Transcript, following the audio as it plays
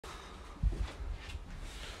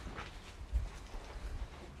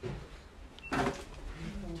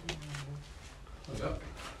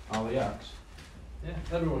the axe. Yeah,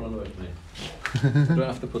 everyone annoys me. You don't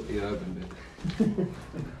have to put the urban bit.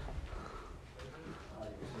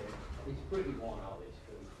 It's pretty worn out, this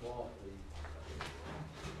food.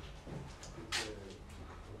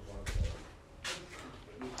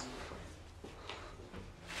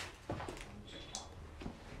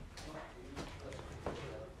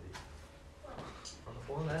 On the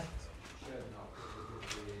floor there.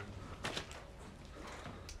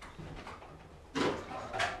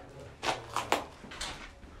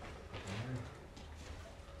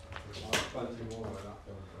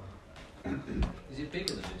 Is it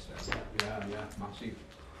bigger than this then? Yeah, massive.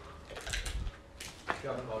 If you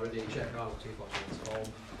haven't already, check out 2 bottles at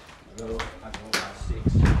home. I know about 6.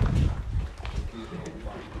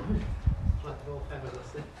 Like no pepper,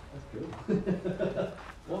 that's it. That's good.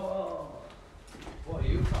 Whoa! What are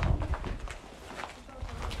you from?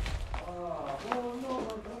 Oh, no, I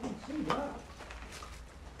didn't see that.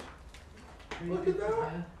 Look at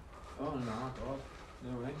that! Oh no, God.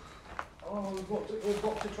 No way. Oh, we've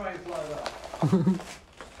got to try and fly that.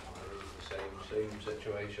 Same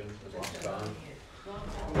situation as last time.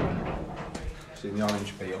 Seen the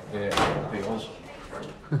orange peel? Yeah, peels.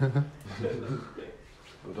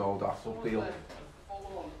 Good old apple peel.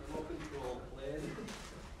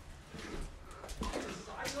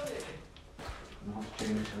 Not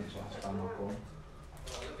changed since last time I've gone.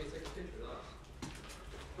 Let me take a picture of that.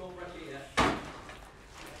 Go right here.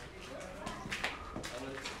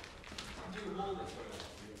 Do you hold it first?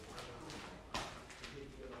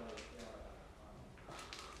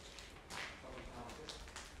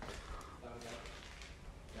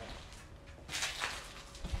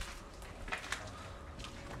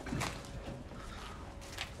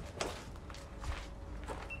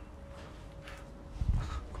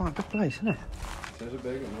 Quite a big place, isn't it? There's a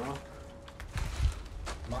big one now.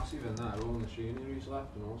 Massive in there, all the machinery's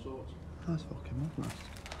left and all sorts. That's fucking madness.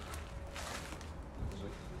 There's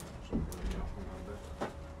something in the offing around it.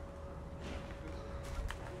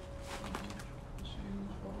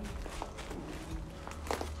 Ceiling's fallen.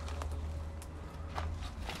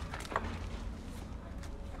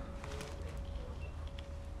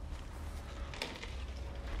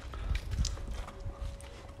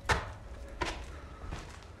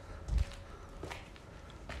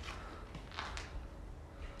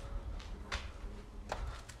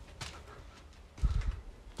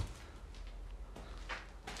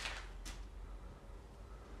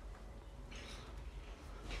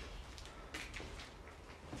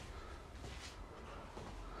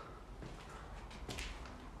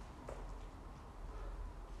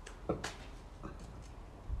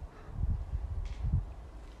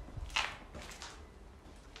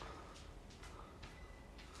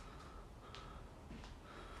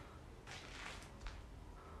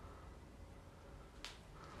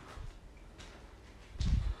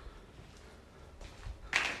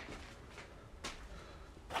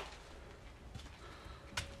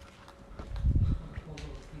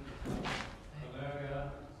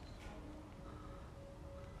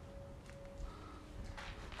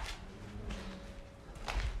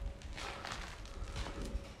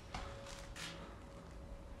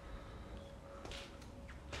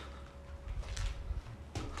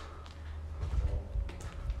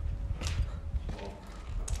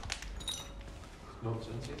 Nuts,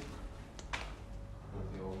 isn't it? Of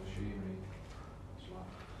the old machinery. It's left.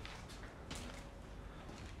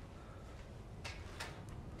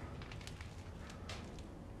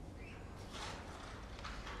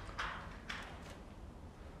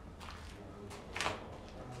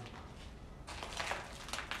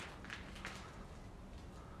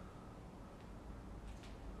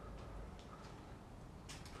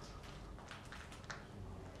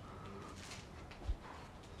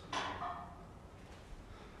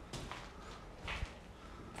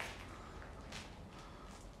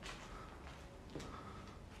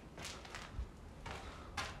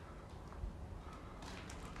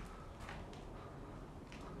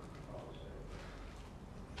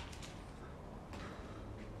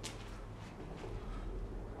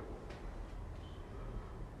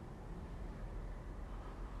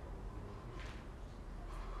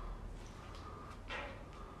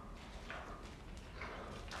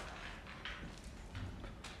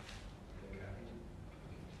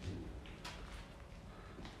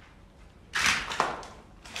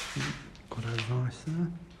 Got advice there.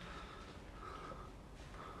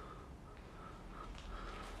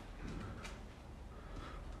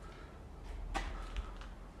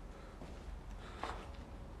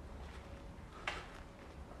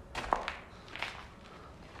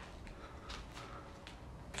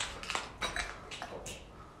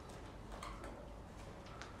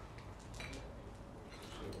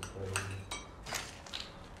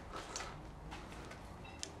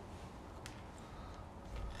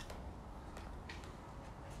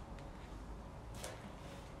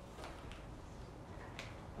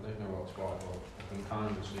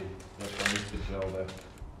 obviously, that's why I need to drill the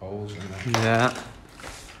holes in there. Yeah.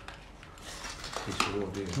 Piece of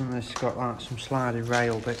wood, yeah. And it's got like some sliding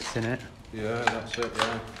rail bits in it. Yeah, that's it,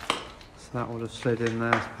 yeah. So that would have slid in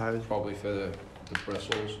there, I suppose. Probably for the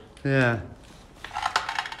bristles. Yeah.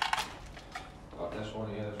 Like this one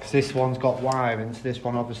here. Because this one's got wiring, so this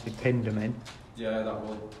one obviously pinned them in. Yeah, that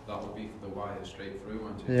will be for the wire straight through,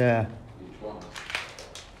 won't it? Yeah. Each one.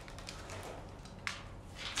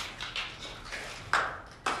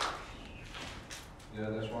 Yeah,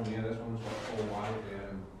 this one's got full wire here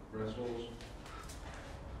and bristles.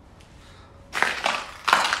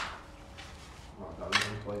 Like that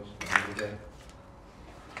in place the other day.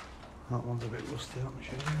 That one's a bit rusty, that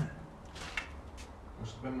machine, isn't it?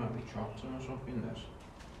 Must have been maybe chopped or something, this.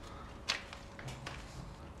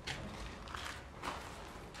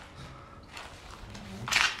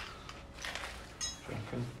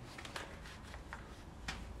 Reckon.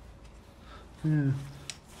 Yeah.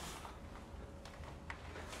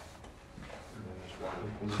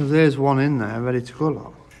 Yeah, So there's one in there, ready to go,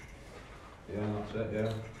 look. that's it,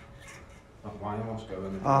 yeah. That wire must go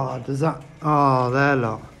in the Oh, does that... Oh, there,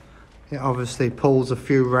 look. It obviously pulls a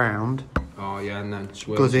few round, Oh, yeah, and then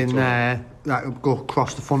swirls goes it in up. there, that would go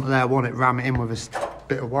across the front of there, won't it? Ram it in with a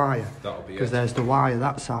bit of wire. That'll be Because it. there's the wire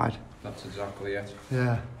that side. That's exactly it.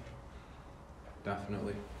 Yeah.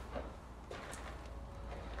 Definitely.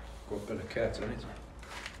 Got a bit of kit in it.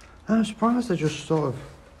 I'm surprised they just sort of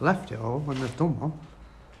left it all when they've done one.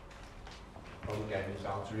 Probably getting it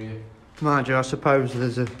out of here. Mind you, I suppose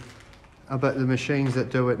there's a... I bet the machines that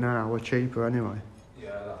do it now are cheaper anyway.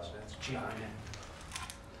 Yeah, that's it. China.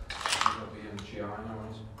 It'll be in China,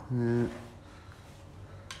 won't it?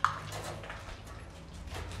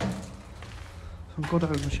 Yeah. Some good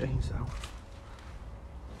old machines though.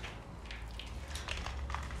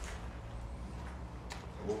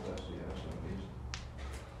 I love this, yeah, some of these.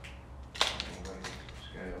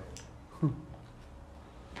 Scale.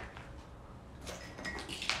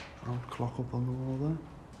 Old clock up on the wall there.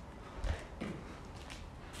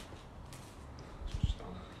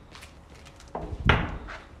 Stamp.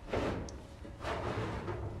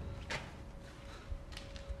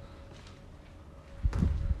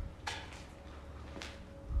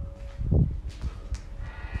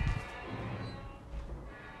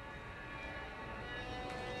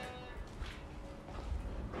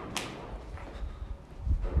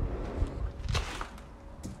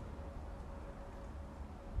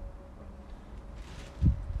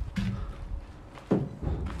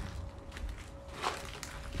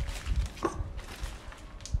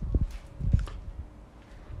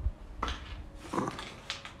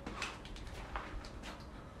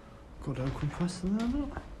 Good old compressor there,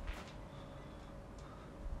 look.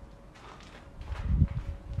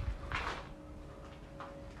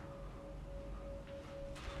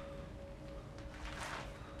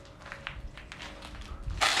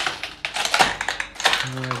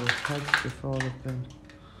 And there are the heads before they've been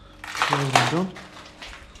drilled and done.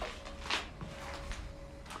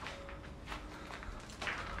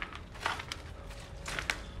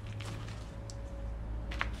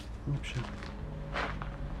 Option.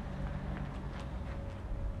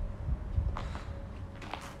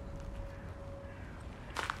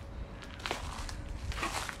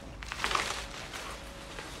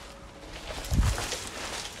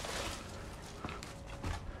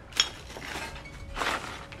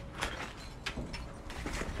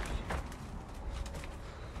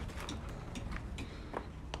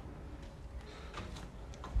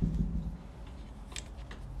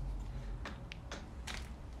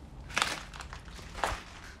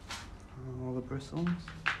 All the bristles.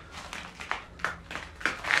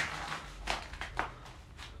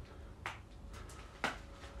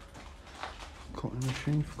 Cutting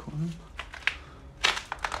machine for cutting.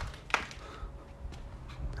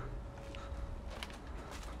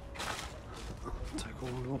 Take all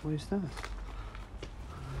the what ways there.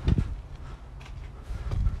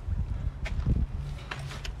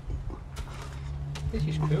 This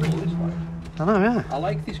is cool, this one. I know, yeah. I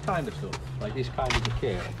like this kind of stuff, like this kind of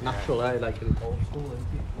decay. Natural, I like it old school, isn't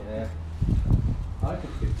it? Yeah. I could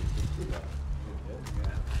 50-50 that.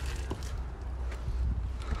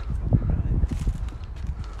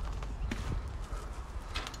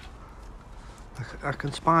 Yeah. I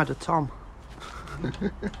can spider Tom.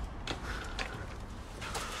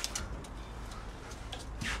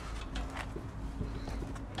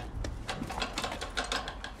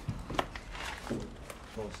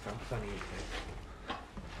 Full stamps on here.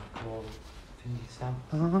 Cool. Tingy stamp.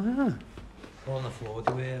 Oh, yeah. On the floor,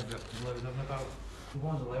 do we have load them about? The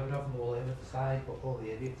ones that load of them all in at the side, but all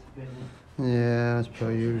the idiots have been. Yeah, as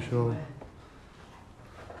per usual.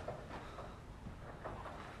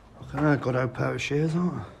 a good old pair of shears,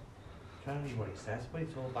 aren't they? Trying to read what it says, but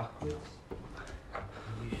it's all backwards.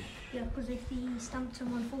 Yeah, because if he stamped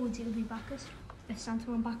someone forwards, it would be backwards. If he stamped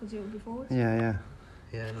someone backwards, it would be forwards. Yeah, yeah.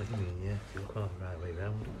 Yeah, I know what you mean, yeah. You'll come the right way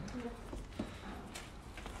round.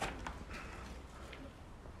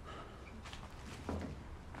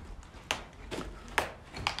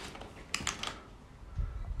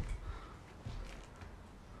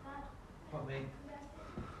 What, mate?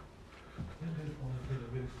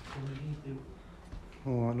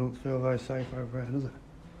 Oh, I don't feel very safe over here, does it?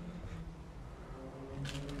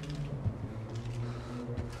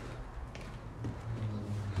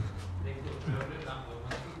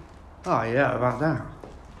 Oh yeah, about that.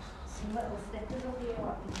 Some little stickers will be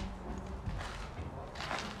what we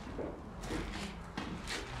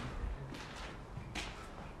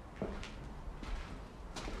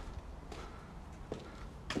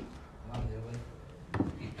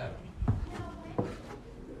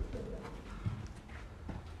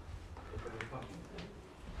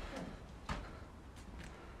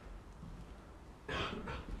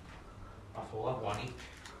That's all I've wanted.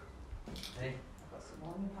 Hey? got some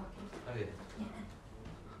more in your pocket. Oh yeah.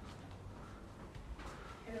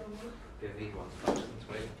 Yeah. Give these ones back since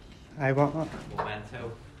we Hey, what?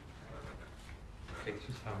 Memento.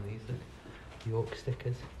 Pictures families, the York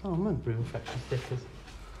stickers, Oh man. room fetcher stickers.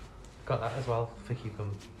 Got that as well for keep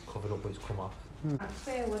them covered up when it's come off. That's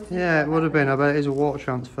fair, wouldn't Yeah, it would have been. I bet it is a water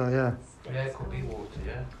transfer. Yeah. Yeah, it could be water,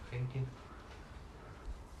 yeah. Thinking.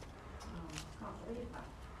 Oh, can't believe that.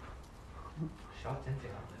 Shot, isn't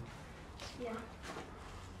it? I think. Yeah.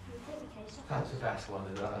 You take the case off. That's the best one,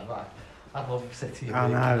 is that? I'd love to sit here. I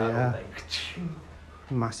making know, that all yeah.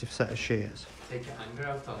 day. Massive set of shears. Take your anger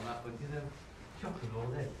out on that, would you know? Shocking all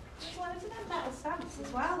day. There's loads of them metal stamps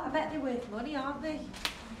as well. I bet they're worth money, aren't they?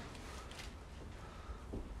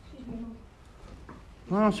 Excuse me, Mum.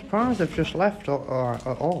 Well, I'm surprised they've just left or at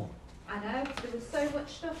all. I know, there was so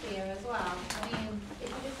much stuff here as well. I mean, if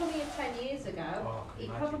you'd have come here 10 years ago, Oh, it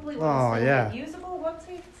imagine. probably would Oh, have still yeah. been usable, wouldn't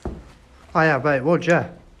it? Oh yeah, I bet it would, yeah.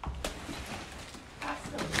 That's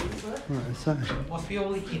still usable. Right, so. Must be all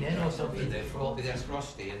leaking in or something there for all the desk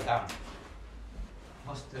rusty and damp.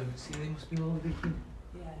 Must ceiling must be all leaking.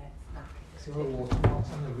 Yeah, it's knackered. See all the water marks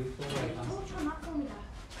on the roof all right now. Torch on that for me, Dad.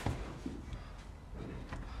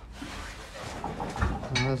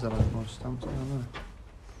 Oh, there's a lot more stamps down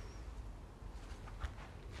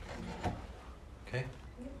Okay.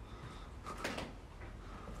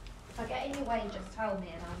 If I get in your way, just tell me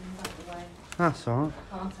and I'll move out the way. there. That's alright.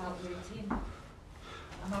 I can't help routine.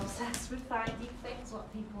 I'm obsessed with finding things,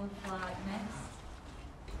 what people have like missed.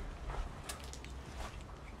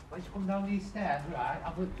 Let's come down these stairs, right?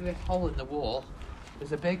 I've looked through this hole in the wall.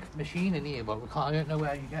 There's a big machine in here, but I don't know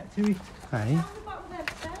where you get to it. Hey. Down the bottom of them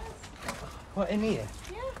stairs. What, in here?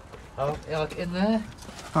 Yeah. Oh, yeah, like in there?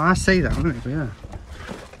 Oh, I see that, don't you? Yeah.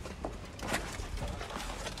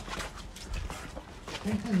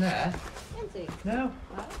 It's in there. Empty. No.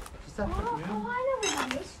 No. Just that Oh, room. I know where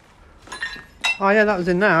that is. Oh yeah, that was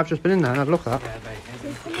in there. I've just been in there and had a look at that. Yeah,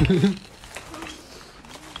 mate.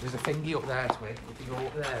 There's a thingy up there, Twig. If you go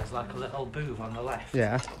up there, there's like a little booth on the left.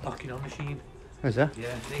 Yeah. Locking on machine. Is there?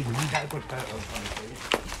 Yeah, see, you get a good photo of it, please.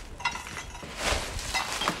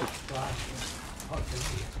 Right. Hot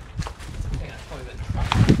thingy. I think that's probably the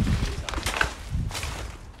track.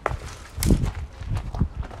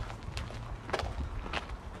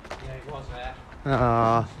 Yeah, it was there.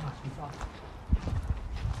 Ah,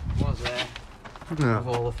 It was there. With no.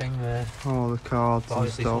 all the thing there. All the cards But and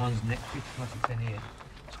obviously stuff. someone's nicked it because it's in here.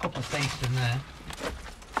 There's a couple of safes in there.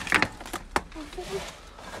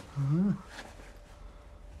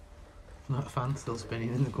 That fan still spinning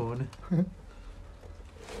in the corner.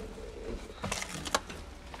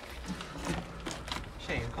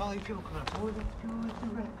 Shame, can't leave people coming forward.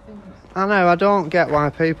 I know. I don't get why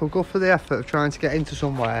people go for the effort of trying to get into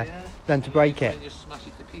somewhere, Yeah. then to break it. And just smash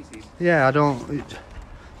it to pieces. Yeah, I don't. It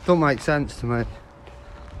don't make sense to me.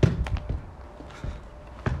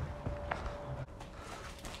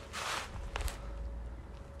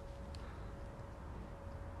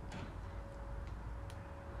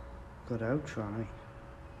 Good old try.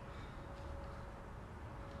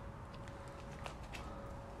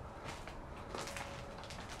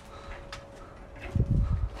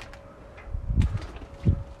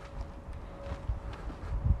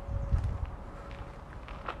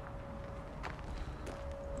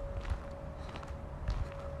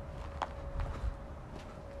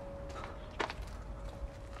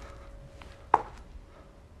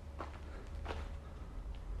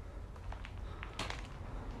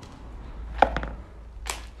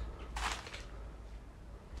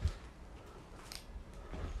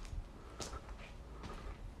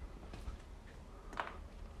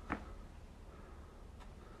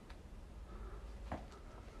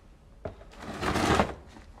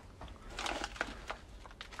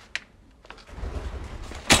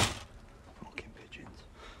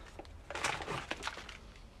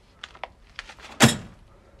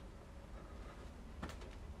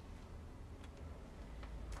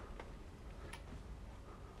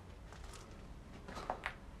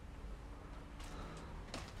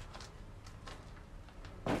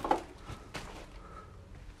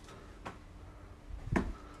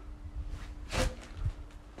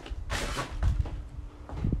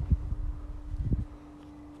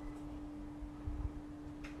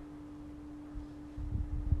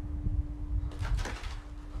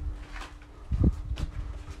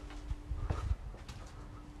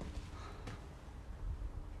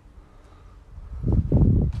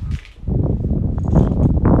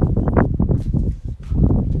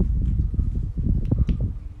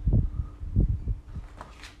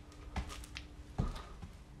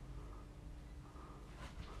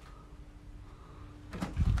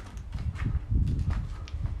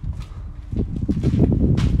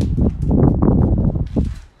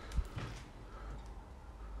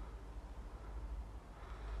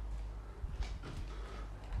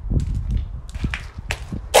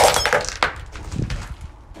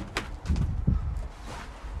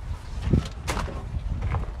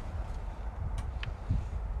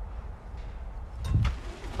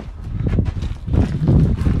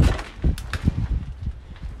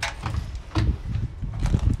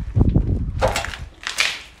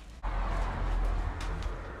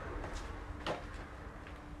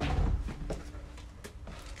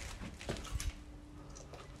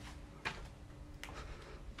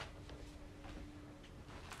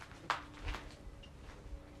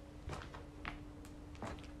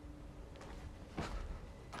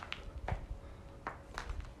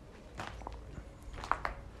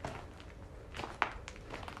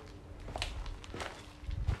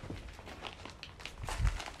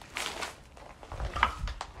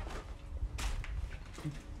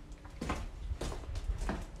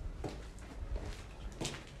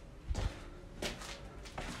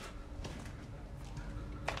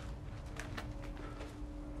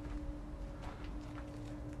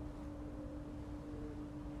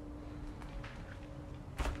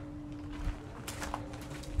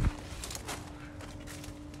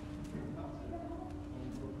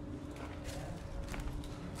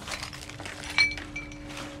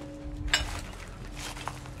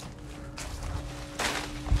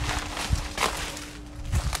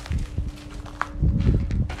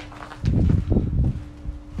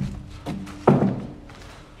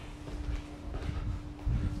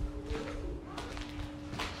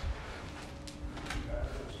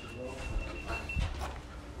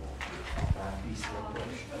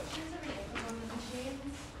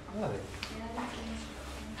 Are they? Yeah,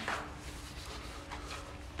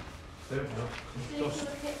 Fair enough. dust.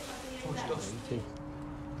 Much dust.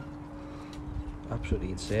 Absolutely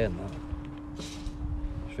insane, that.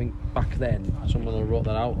 I think back then, someone wrote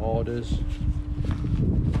that out, orders.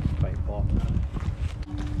 Quite important.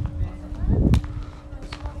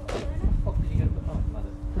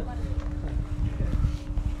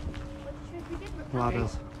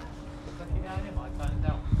 Ladders.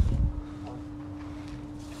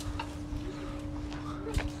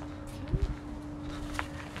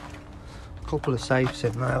 Couple of safes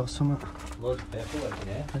in there or something. Loads of paperwork in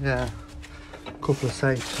here. Yeah. Couple of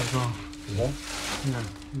safes as well. Is there?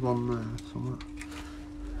 Yeah. One there somewhere.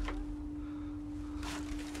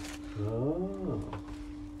 Oh.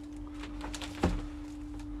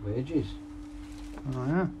 Wages. Oh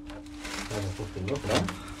yeah. Have a fucking look at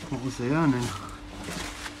that. What was the earning?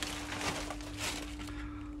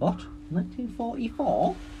 What?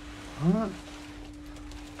 1944? Alright.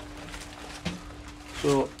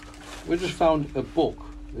 So, we just found a book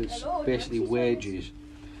that's Hello, basically Nancy wages,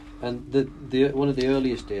 and the one of the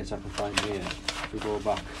earliest dates I can find here. If we go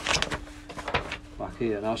back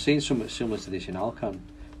here, and I've seen something similar to this in Alcan,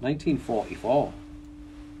 1944.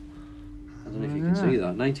 I don't know if you can see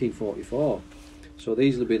that, 1944. So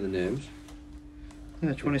these will be the names. Yeah,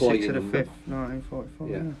 Employee 26th of the number. 5th, 1944.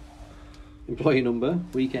 Yeah. Yeah. Employee number,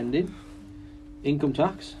 week ending, income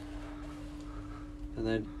tax, and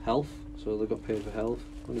then health. So they got paid for health,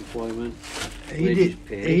 unemployment, He wages did.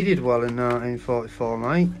 paid. He did well in 1944,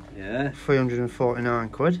 mate. Yeah. 349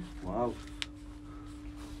 quid. Wow.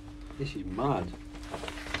 This is mad.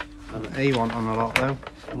 And He won on a lot though.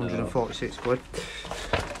 146 quid.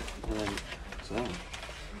 then, what's that?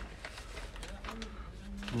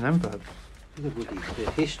 Remember? Look at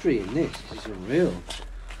the history in this. This is unreal.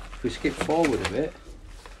 If we skip forward a bit,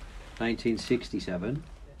 1967.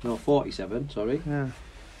 No, 47. Sorry. Yeah.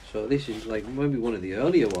 So this is like maybe one of the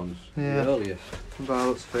earlier ones. Yeah. The earliest. By the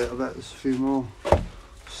looks of it, I bet there's a few more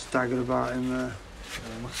staggered about in there.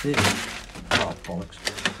 What's it? Oh, bollocks.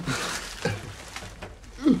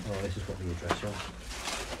 Oh, this is what the address is.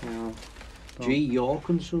 Yeah. G. York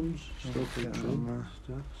and Sons. Don't Still get from on there.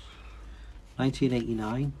 Trent.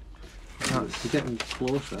 1989. That's We're getting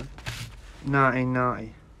closer.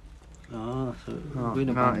 1990. Ah, so Oh, we're in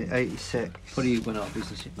about 1986. probably went out of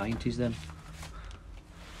business in the 90s then.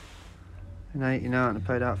 In 89, I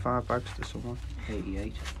paid out 5 bags to someone.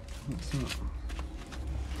 88. What's that?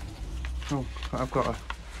 Oh, I've got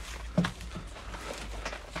a.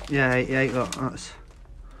 Yeah, 88, look, that's.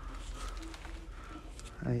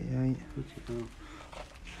 88.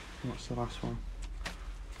 What's the last one?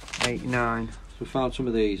 89. So we found some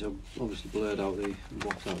of these. I've obviously blurred out the,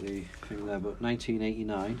 blocked out the thing there, but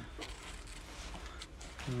 1989.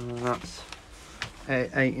 That's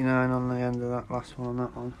 89 on the end of that last one on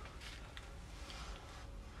that one.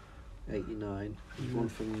 89. There's one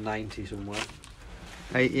from 90 somewhere.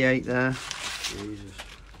 88 there. Jesus.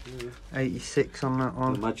 Yeah. 86 on that Her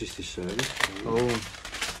one. Majesty's Service. Oh,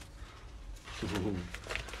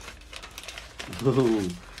 Oh.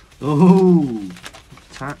 Oh.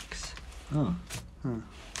 tax. Oh.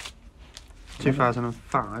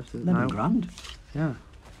 2005, didn't 11 know. grand. Yeah.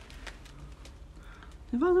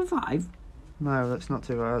 2005? No, that's not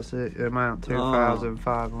too bad. That's the amount, Oh.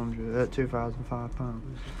 2,500, 2,005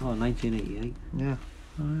 pounds. Oh, 1988. Yeah.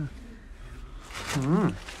 Oh, yeah.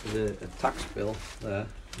 Mm. There's a tax bill there,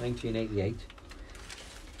 1988.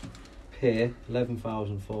 Pay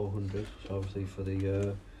 11,400. So obviously for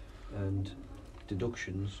the and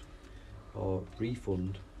deductions or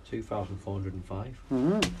refund 2,405.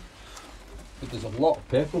 Mm. But there's a lot of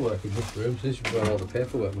paperwork in this room. So this is where all the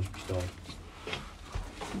paperwork must be stored.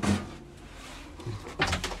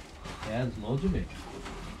 Yeah, there's loads of it.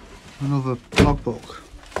 Another logbook.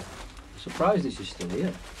 Surprised this is still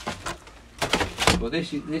here. But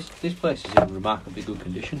this place is in remarkably good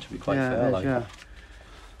condition, to be quite yeah, fair. it is, Like yeah.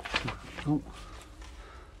 Oh,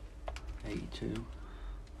 82.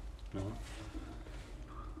 No.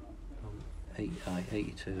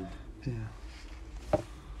 82. yeah. So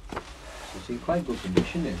it's in quite good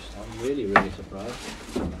condition. This. I'm really, really surprised.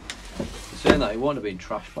 Saying that, it won't have been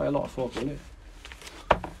trashed by a lot of folk, will it?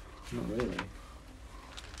 Not really.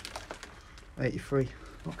 83.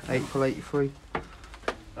 Okay. April 83.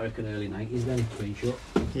 I reckon early 90s then, screenshot.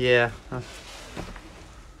 Yeah. That's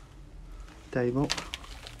day book.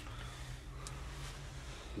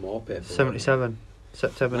 More paper. 77.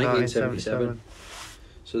 September 1977.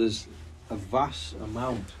 So there's a vast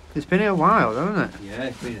amount. It's been here a while, hasn't it? Yeah,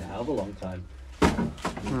 it's been a hell of a long time.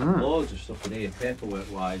 Mm. Loads of stuff in here, paperwork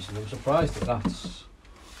wise, and I'm surprised that that's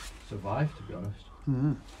survived, to be honest.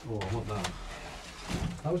 Mm. Oh, I want that.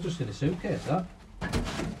 That was just in a suitcase, that.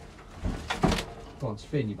 Go on,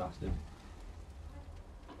 spin, you bastard.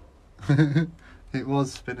 It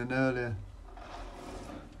was spinning earlier.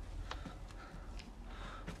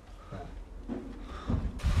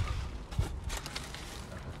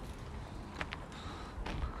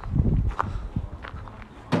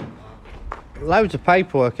 Loads of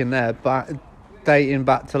paperwork in there, dating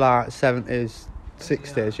back to like 70s,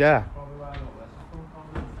 60s, yeah.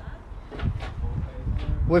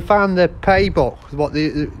 We found the pay book, what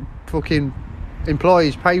the fucking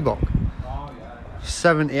employees' pay book.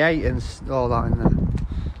 78 and all that in there.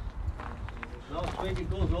 No, I think it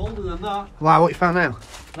goes older than that. Wow, what you found now?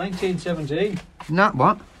 1917. Nah,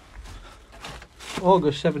 what?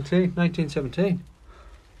 August 17, 1917.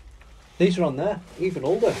 These are on there, even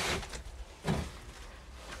older.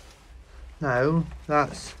 No,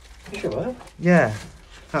 that's... Sure. Yeah,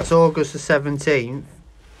 that's August the 17th,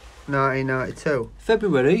 1992.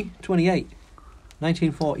 February 28,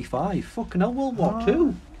 1945. Fucking hell, World War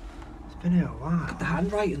Two. It's been here a while. The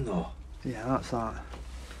handwriting though. Yeah, that's that.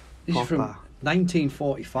 This is from Proper.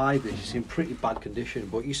 1945. This is in pretty bad condition,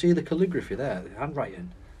 but you see the calligraphy there, the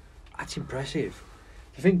handwriting. That's impressive.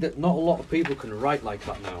 I think that not a lot of people can write like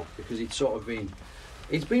that now because it's sort of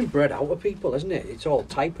it's been bred out of people, hasn't it? It's all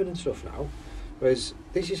typing and stuff now. Whereas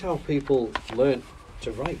this is how people learn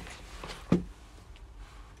to write.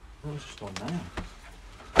 What was just on there?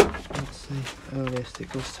 Let's see, earliest it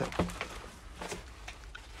goes to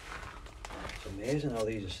It's amazing how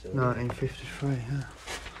these are still. 1953, yeah.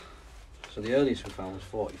 So the earliest we found was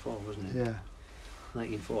 44, wasn't it? Yeah.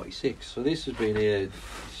 1946. So this has been here,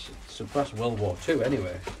 surpassed World War Two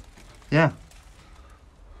anyway. Yeah.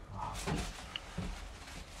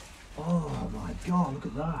 Oh my God! Look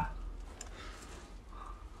at that.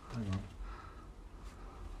 Hang on.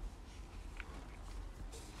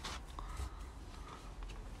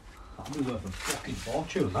 That'll be worth a fucking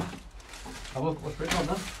fortune, that. Have a look what's written on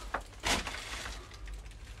that.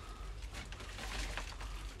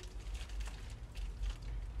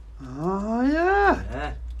 Oh, yeah.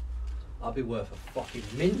 Yeah. That'll be worth a fucking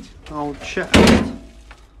mint. Old chat.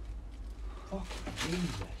 Fucking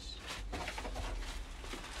Jesus.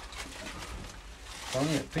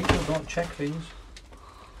 Telling you, people don't check things.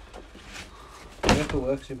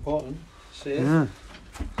 Paperwork's important. See it? Yeah.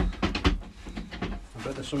 I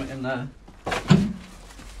bet there's something in there. You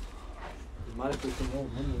might have put some old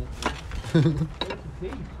money in it.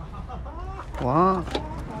 What?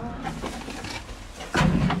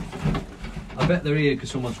 I bet they're here because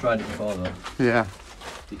someone's tried it before though. Yeah.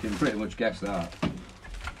 You can pretty much guess that.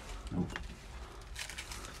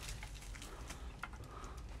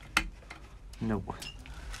 No.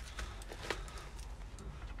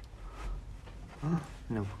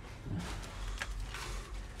 No.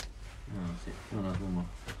 No, that's it. No, there's one more.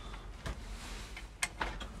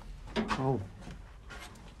 Oh.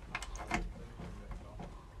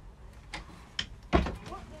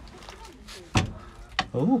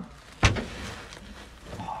 Oh.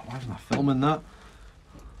 Why isn't I filming that?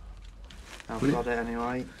 I've got it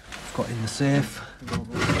anyway. I've got it in the safe.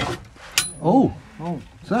 Oh, Oh.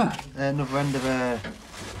 what's that? Another end of a...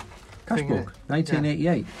 Cash Thing, book,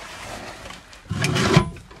 1988.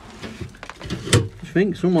 I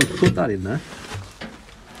think someone's put that in there.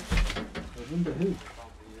 I wonder who.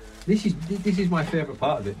 This is my favourite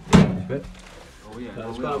part of it. This bit. Oh yeah.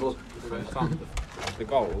 Let's go have a look. The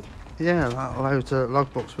gold. Yeah, like loads of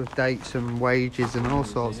logbooks with dates and wages and all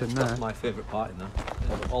sorts in there. That's my favourite part in there.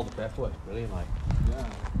 All the paperwork's brilliant, like. Yeah.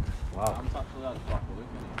 Wow. I'm actually that's proper looking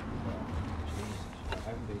at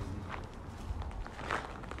it.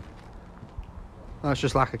 That's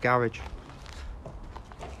just like a garage.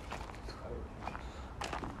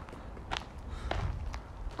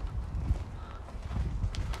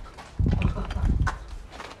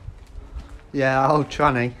 Yeah, old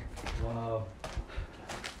tranny. Wow.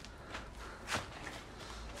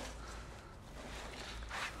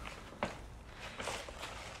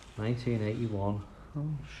 $1981.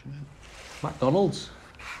 Oh shit. McDonald's.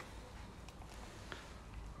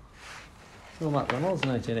 Oh, McDonald's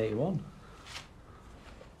 1981.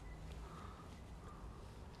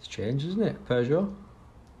 It's changed, isn't it? Peugeot.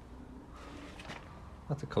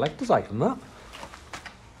 That's a collector's item, that.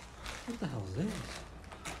 What the hell's this?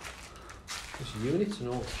 Just units and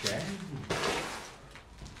all chairs.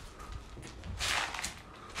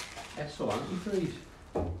 Esso antifreeze.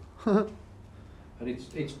 And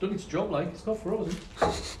it's done its job, like, it's not frozen.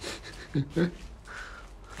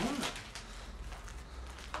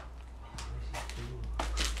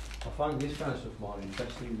 I find this kind of stuff more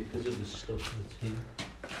interesting because of the stuff that's here.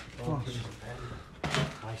 Oh,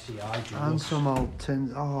 ICI jewels. And some old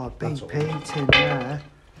tins. Oh, a That's BP tin there.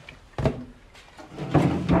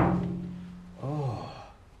 Oh.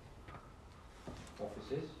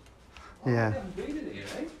 Offices. Oh, Yeah. I haven't been in here,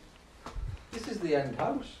 eh? This is the end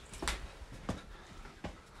house.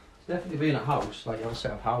 It's definitely been a house, like your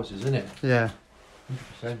set of houses, isn't it? Yeah.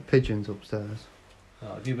 100%. Pigeons upstairs.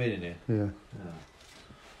 Oh, have you been in here? Yeah. Yeah.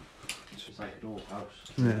 It's like an old house.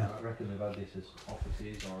 Yeah. I reckon they've had this as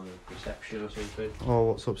offices or a reception or something. Oh,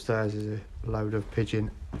 what's upstairs is a load of pigeon.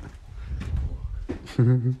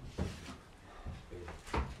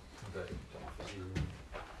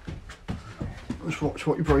 Just watch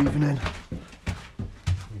what you're breathing in.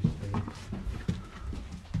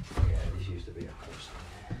 Yeah, this used to be a house.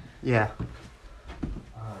 Yeah.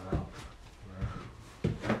 I don't know. Yeah,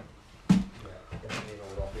 definitely an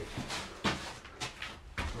old office.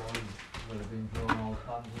 Would have been drawn all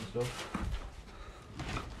plans and stuff.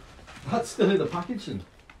 That's still in the packaging.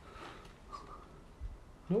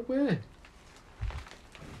 No way.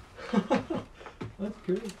 That's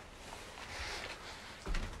cool.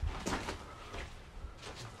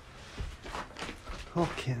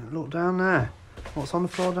 Fucking look down there. What's on the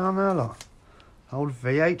floor down there, look? Old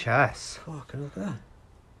VHS. Fuck, look at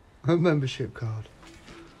that. A membership card.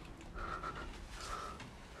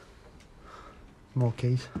 More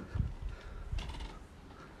keys.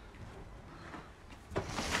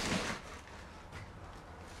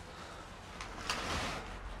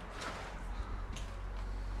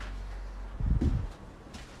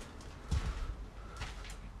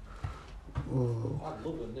 Oh, I'm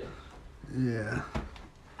loving this. yeah.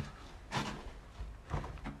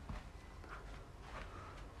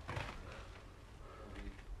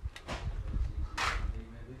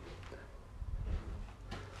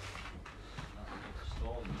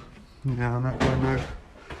 Yeah, I'm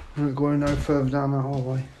not going no further down that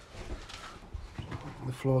hallway.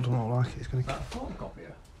 The floor doesn't look like it's going Is to. that a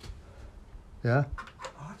photocopier? Yeah.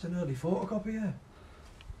 Oh, that's an early photocopier.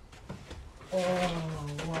 Oh,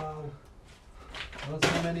 wow. I don't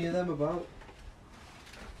see many of them about.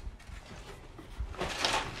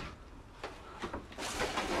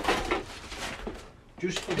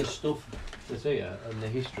 Just for the stuff that's here and the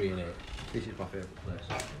history in it, this is my favourite place.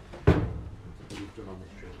 We've done on this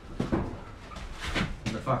trip.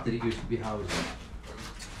 And the fact that it used to be housing.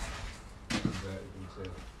 Converted into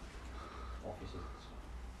offices.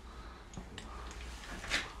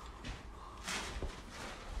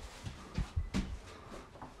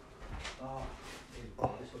 Oh,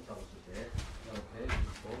 this will tell us a date. Okay,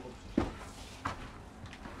 photos.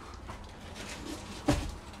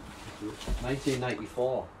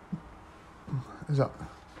 1994. Is that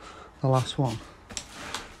the last one?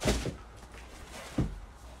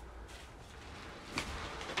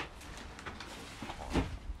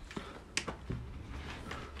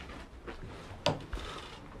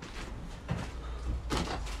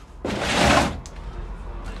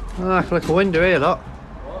 Ah, like a window here, look.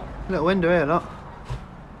 What? Little window here, look.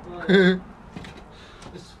 This.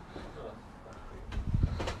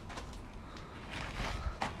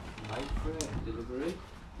 Night freight, delivery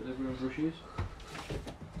of brushes.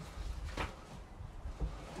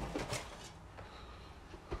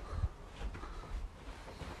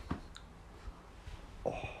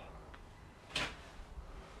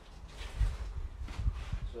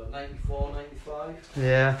 So 94, 95.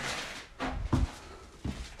 Yeah.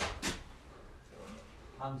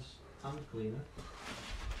 Hand cleaner.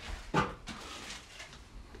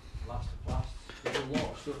 Last of plasts. There's a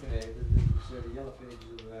lot of stuff in here. There's the yellow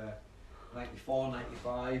pages of 94,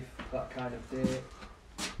 95, that kind of date.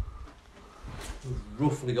 We've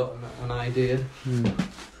roughly got an idea.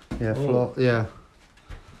 Yeah, Oh. floor. Yeah,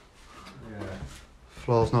 Yeah.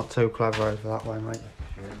 floor's not too clever over that way, mate.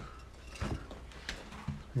 Sure.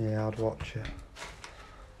 Yeah, I'd watch it.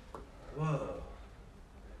 Whoa.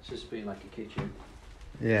 It's just been like a kitchen.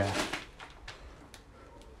 Yeah.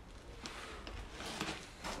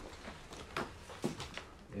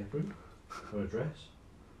 Apron or a dress.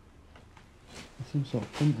 Some sort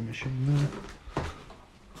of printing machine there.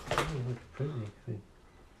 Oh, look, printing thing.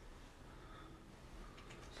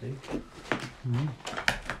 See?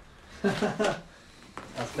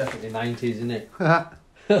 That's definitely 90s, isn't it? Bit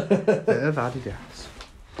of Adidas.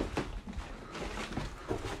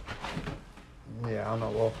 Yeah, I'm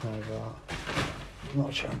not walking over that. Not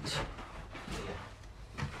a chance.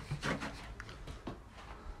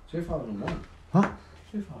 2001. Huh?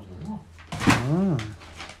 2001. Ah.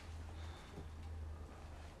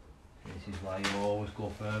 This is why you always go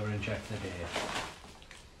further and check the date.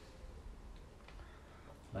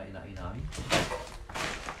 1999.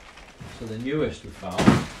 So the newest we found.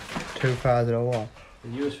 2001. The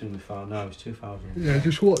newest thing we found now is 2000. Yeah,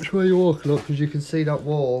 just watch where you're walking up because you can see that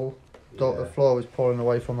wall. The floor is pulling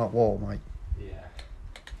away from that wall, mate. Yeah.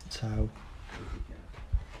 So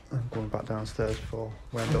I'm going back downstairs before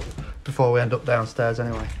we end up downstairs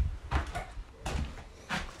anyway.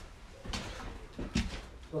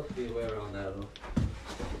 Got to be a way around there though.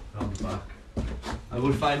 Around the back. I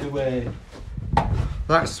will find a way.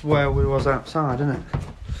 That's where we was outside, isn't it?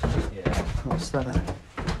 Yeah. What's there?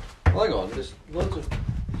 Oh, hang on, there's loads of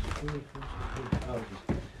houses.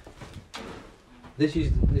 This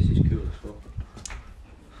is cool as well.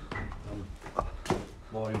 I'm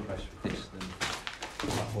more impressed with this than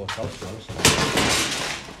that hotel, to be honest.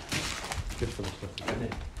 Good for the stuff that's in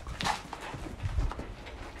it.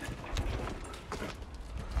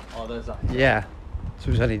 Oh, there's that. Yeah. So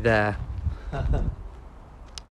it was only there.